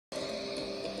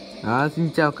Đó, xin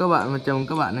chào các bạn và chào mừng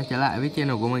các bạn đã trở lại với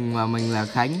channel của mình, và mình là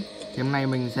Khánh. Thì hôm nay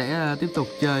mình sẽ tiếp tục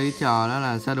chơi cái trò đó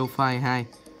là Shadow Fight 2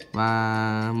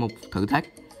 và một thử thách.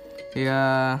 Thì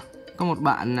có một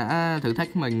bạn đã thử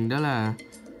thách mình, đó là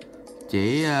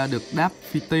chỉ được đáp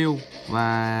phi tiêu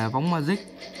và phóng magic.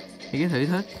 Thì cái thử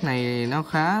thách này nó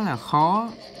khá là khó.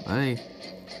 Bởi vì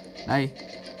đây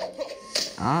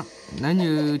đó, nếu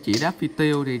như chỉ đáp phi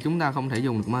tiêu thì chúng ta không thể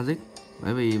dùng được magic,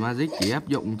 bởi vì magic chỉ áp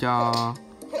dụng cho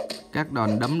các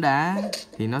đòn đấm đá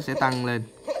thì nó sẽ tăng lên.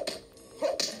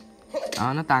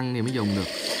 Đó, nó tăng thì mới dùng được.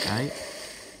 Đấy.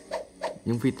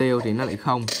 Nhưng phi tiêu thì nó lại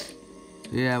không.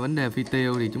 Đi ra vấn đề phi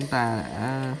tiêu thì chúng ta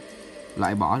đã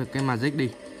loại bỏ được cái magic đi.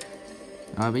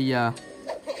 Rồi bây giờ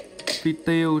phi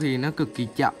tiêu thì nó cực kỳ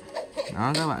chậm.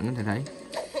 Đó, các bạn có thể thấy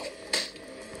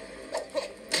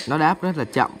nó đáp rất là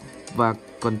chậm, và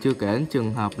còn chưa kể đến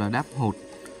trường hợp là đáp hụt.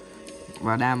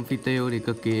 Và đam phi tiêu thì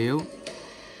cực kỳ yếu.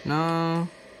 Nó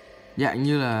dạng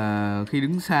như là khi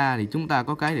đứng xa thì chúng ta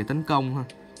có cái để tấn công thôi,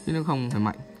 chứ nó không thể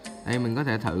mạnh. Đây mình có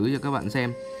thể thử cho các bạn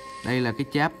xem. Đây là cái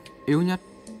cháp yếu nhất,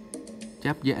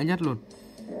 cháp dễ nhất luôn.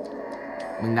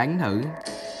 Mình đánh thử,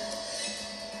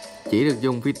 chỉ được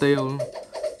dùng phi tiêu,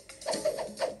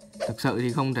 thực sự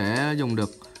thì không thể dùng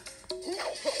được.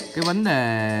 Cái vấn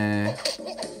đề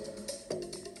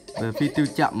về phi tiêu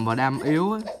chậm và đam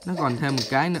yếu ấy, nó còn thêm một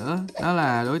cái nữa, đó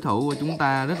là đối thủ của chúng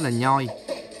ta rất là nhoi.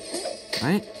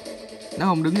 Đấy, nó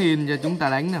không đứng yên cho chúng ta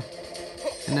đánh đâu,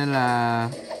 cho nên là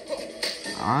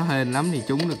hên lắm thì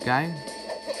trúng được cái.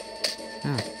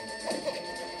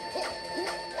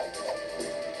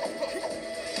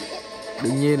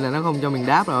 Đương nhiên là nó không cho mình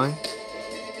đáp rồi.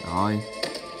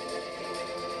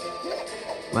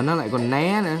 Và nó lại còn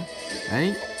né nữa.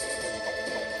 Đấy.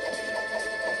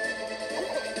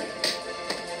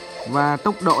 Và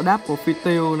tốc độ đáp của phi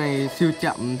tiêu này siêu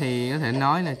chậm, thì có thể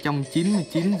nói là trong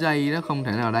 99 giây nó không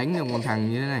thể nào đánh được một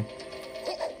thằng như thế này.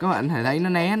 Các bạn có thể thấy nó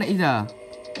né nãy giờ.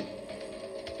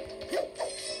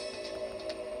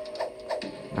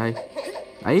 Đây.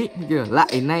 Đấy, chưa?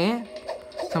 Lại né.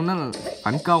 Xong nó là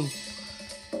phản công.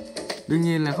 Đương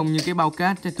nhiên là không như cái bao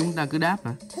cát cho chúng ta cứ đáp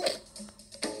nữa.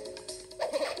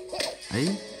 Đấy.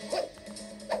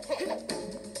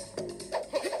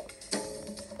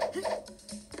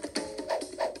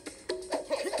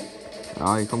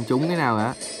 Rồi, không trúng cái nào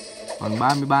cả. Còn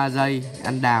 33 giây,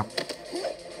 ăn đạp.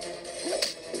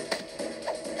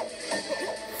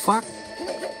 Fuck.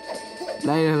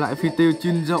 Đây là loại phi tiêu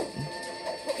chuyên dụng.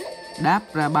 Đáp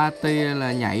ra 3 tia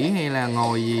là nhảy hay là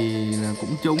ngồi gì là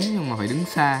cũng trúng, nhưng mà phải đứng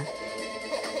xa.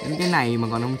 Đến cái này mà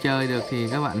còn không chơi được thì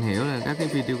các bạn hiểu là các cái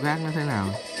phi tiêu khác nó thế nào.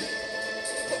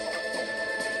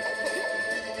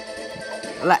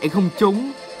 Lại không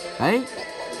trúng. Đấy.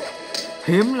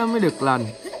 Hiếm lắm mới được lần.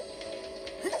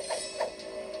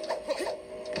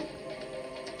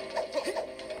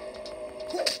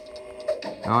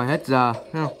 Rồi hết giờ,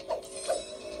 thấy không?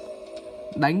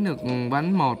 Đánh được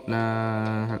ván 1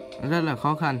 là rất là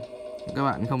khó khăn. Các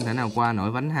bạn không thể nào qua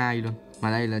nổi ván 2 luôn.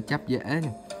 Mà đây là chấp dễ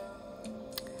này.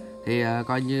 Thì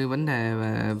coi như vấn đề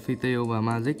về phi tiêu và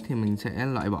magic thì mình sẽ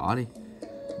loại bỏ đi.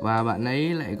 Và bạn ấy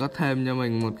lại có thêm cho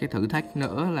mình một cái thử thách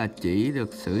nữa, là chỉ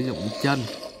được sử dụng chân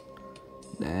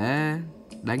để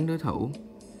đánh đối thủ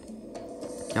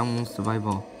trong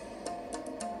survival.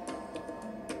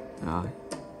 Rồi.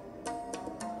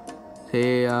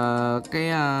 Thì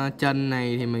cái chân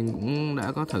này thì mình cũng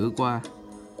đã có thử qua,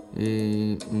 thì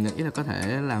mình nghĩ là có thể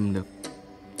làm được.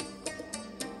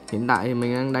 Hiện tại thì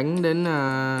mình đang đánh đến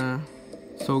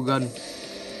Shogun,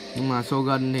 nhưng mà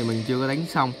Shogun thì mình chưa có đánh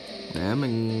xong, để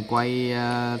mình quay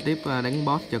tiếp đánh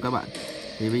boss cho các bạn.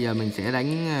 Thì bây giờ mình sẽ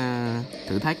đánh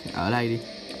thử thách ở đây đi,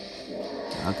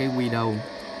 ở cái window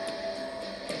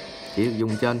chỉ được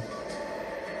dùng chân.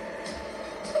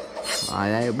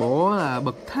 Ở đây bố là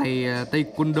bậc thầy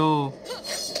Taekwondo,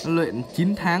 luyện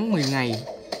 9 tháng 10 ngày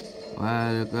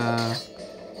và được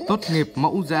tốt nghiệp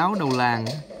mẫu giáo đầu làng.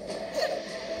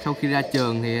 Sau khi ra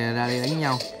trường thì ra đây đánh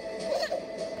nhau,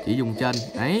 chỉ dùng chân.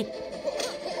 Đấy,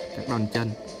 các đòn chân.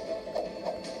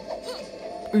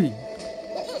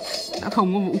 Nó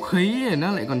không có vũ khí rồi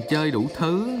nó lại còn chơi đủ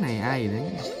thứ này, ai đấy.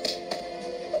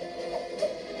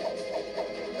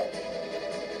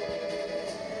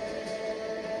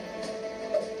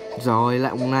 Rồi lại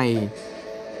ông này.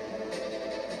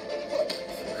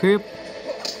 Khiếp.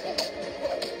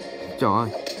 Trời ơi.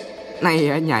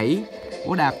 Này nhảy,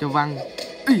 bố đạp cho văng.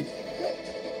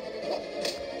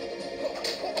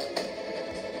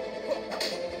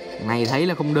 Này thấy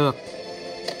là không được.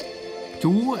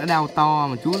 Chú đã đao to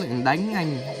mà chú lại đánh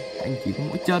anh. Anh chỉ có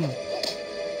mỗi chân.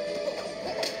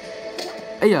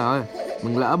 Ấy giời ơi,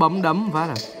 mình lỡ bấm đấm phát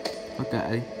rồi. Thôi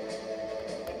kệ đi.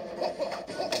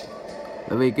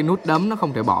 Bởi vì cái nút đấm nó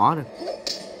không thể bỏ được.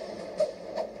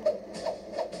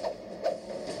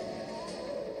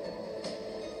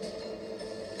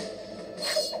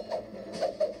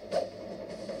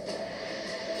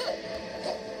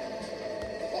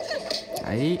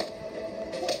 Đấy.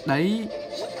 Đấy.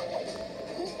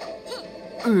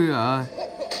 Rồi.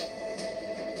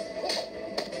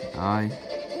 Rồi.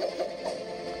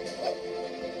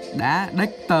 Đá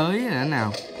đếch tới là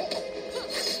nào.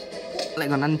 Lại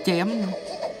còn ăn chém.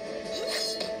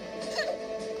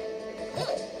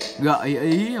 Gợi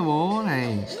ý cho bố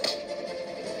này.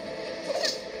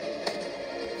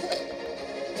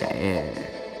 Trẻ.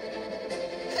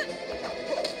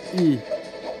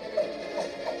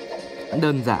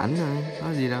 Đơn giản thôi,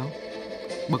 có gì đâu.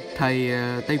 Bậc thầy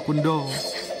Taekwondo.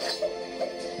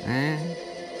 Đấy.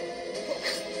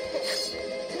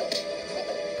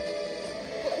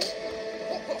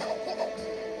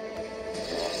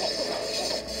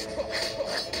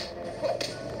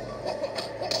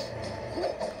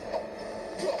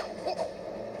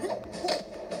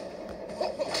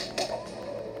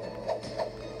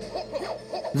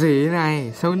 Gì thế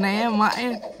này, sao né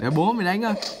mãi. Để bố mày đánh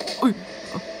thôi. Ui.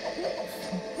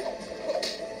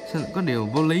 Sao lại có điều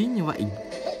vô lý như vậy.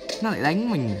 Nó lại đánh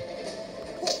mình.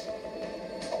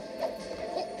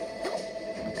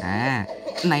 À,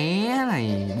 né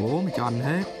này, bố mày cho ăn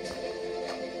hết.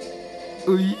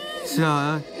 Úi trời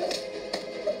ơi.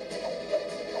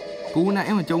 Cú nãy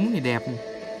mà trúng thì đẹp.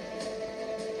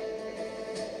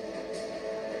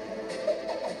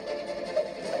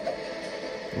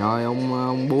 Rồi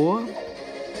ông búa.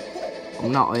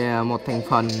 Ông nội một thành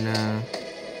phần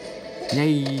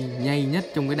nhây nhất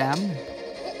trong cái đám này.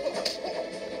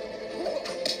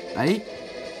 Đấy.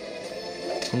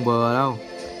 Không vừa đâu.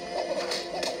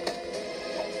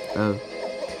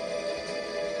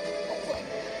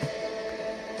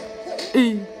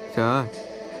 Y trời ơi.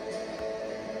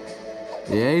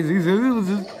 Vậy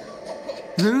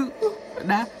giữ.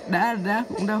 Đá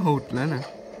cũng đã hụt nữa nè.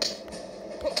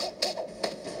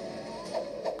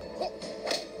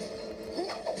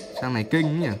 Sang này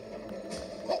kinh nhỉ.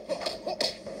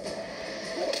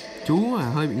 Chú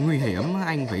hơi bị nguy hiểm,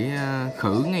 anh phải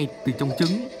khử ngay từ trong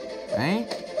trứng. Đấy.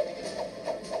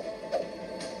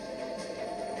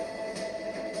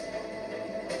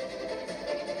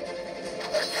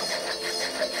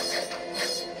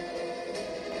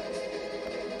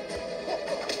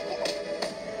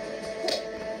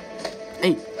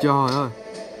 Ê, trời ơi.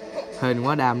 Hên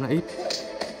quá đam nó ít.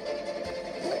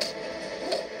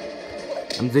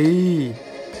 Làm gì.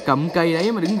 Cầm cây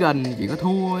đấy mà đứng gần chỉ có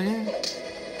thua ấy.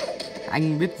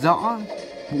 Anh biết rõ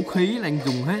vũ khí là anh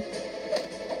dùng hết.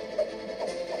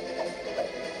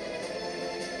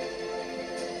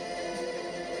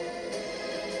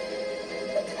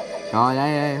 Rồi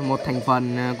đây, một thành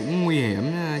phần cũng nguy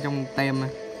hiểm trong tem.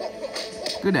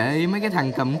 Cứ để ý mấy cái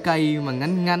thằng cầm cây mà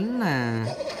ngắn là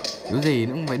kiểu gì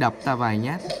nó cũng phải đập ta vài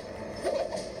nhát.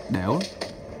 Đểu.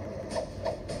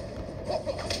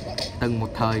 Từng một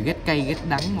thời ghét cay ghét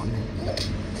đắng mọi người.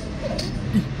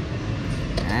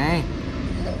 Này.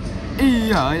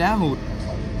 Y hỡi đá hụt.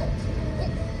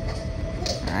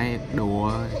 Này,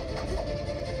 đùa.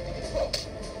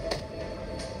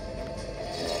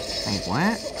 Hay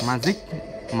quá. Magic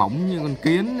mỏng như con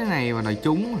kiến thế này mà đòi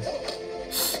trúng.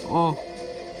 Ô.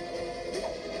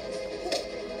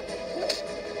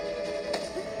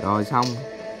 Rồi xong.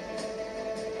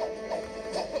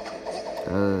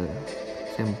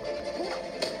 Xem.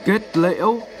 Kết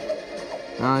liễu.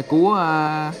 Rồi cú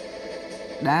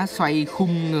đá xoay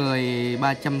khung người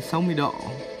 360 độ,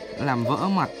 làm vỡ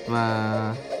mặt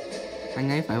và anh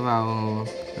ấy phải vào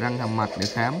răng hàm mặt để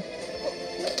khám.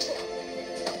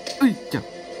 Ui trời,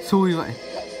 xui vậy.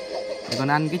 Còn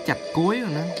ăn cái chặt cuối rồi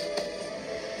nữa.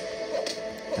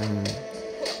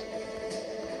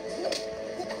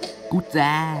 Cút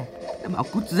ra. Đã bảo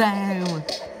cút ra cơ mà.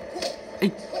 Ê.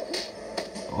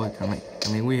 Ôi thằng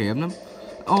này nguy hiểm lắm.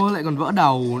 Ôi lại còn vỡ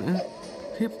đầu nữa.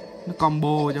 Khiếp. Nó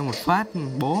combo cho một phát.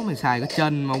 Bố mày xài cái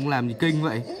chân mà ông làm gì kinh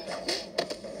vậy.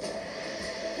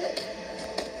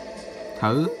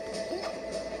 Thử.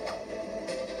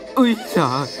 Ui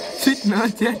trời, suýt nữa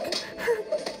chết.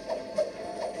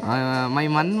 May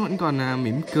mắn vẫn còn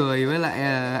mỉm cười với lại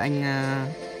anh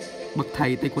bậc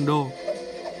thầy Taekwondo.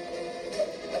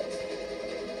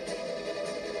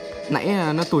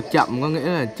 Nãy nó tụt chậm có nghĩa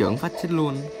là trưởng phát chết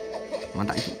luôn. Mà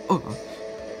tại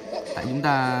chúng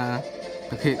ta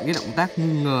thực hiện cái động tác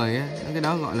nghiêng người ấy, cái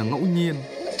đó gọi là ngẫu nhiên.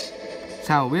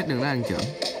 Sao mà biết được nó là trưởng.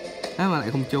 Thế mà lại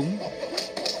không trúng.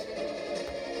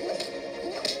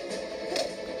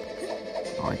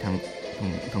 Rồi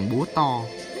thằng búa to.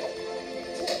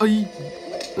 Ây,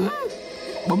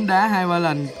 bấm đá 2-3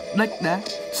 lần, đếch đá,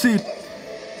 xịt.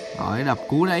 Rồi đập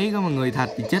cú đấy có mà người thật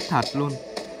thì chết thật luôn.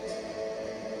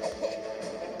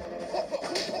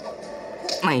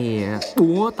 Này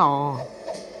búa to.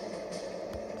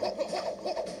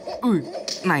 Ui,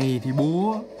 này thì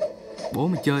búa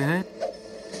mà chơi hết.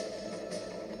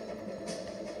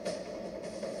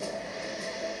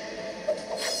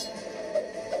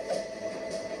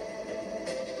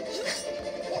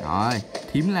 Rồi,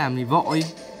 thím làm thì vội.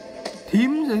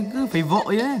 Thím rồi cứ phải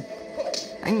vội ấy.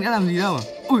 Anh đã làm gì đâu à?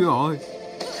 Ui ôi,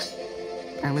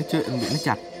 đang nói chuyện bị nó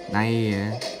chặt. Này,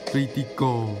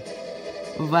 critical.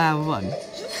 Va vẩn.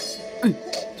 Ui,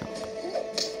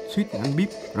 suýt ăn bíp.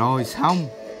 Rồi xong.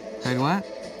 Hay quá.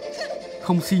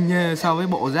 Không xi nhê so với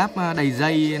bộ giáp đầy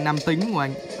dây nam tính của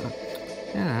anh.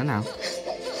 Thế là thế nào?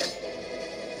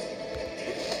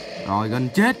 Rồi gần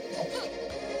chết.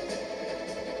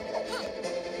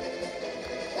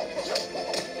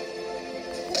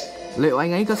 Liệu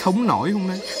anh ấy có sống nổi không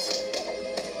đấy?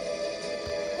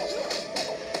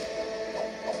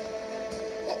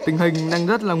 Tình hình đang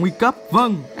rất là nguy cấp.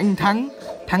 Vâng, anh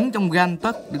thắng trong gan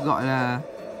tấc, được gọi là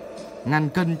ngàn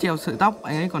cân treo sợi tóc.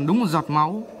 Anh ấy còn đúng một giọt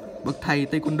máu. Bậc thầy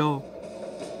Taekwondo.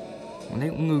 Mình thấy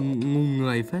cũng ngu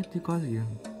người phết chứ có gì đâu.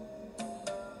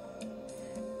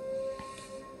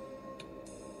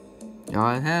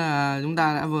 Rồi, thế là chúng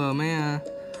ta đã vừa mới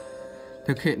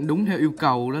thực hiện đúng theo yêu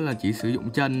cầu, đó là chỉ sử dụng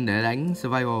chân để đánh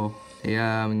survival. Thì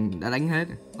mình đã đánh hết,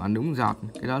 còn đúng giọt,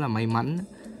 cái đó là may mắn.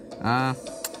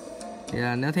 Thì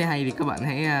nếu thấy hay thì các bạn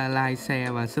hãy like, share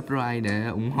và subscribe để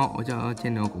ủng hộ cho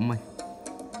channel của mình.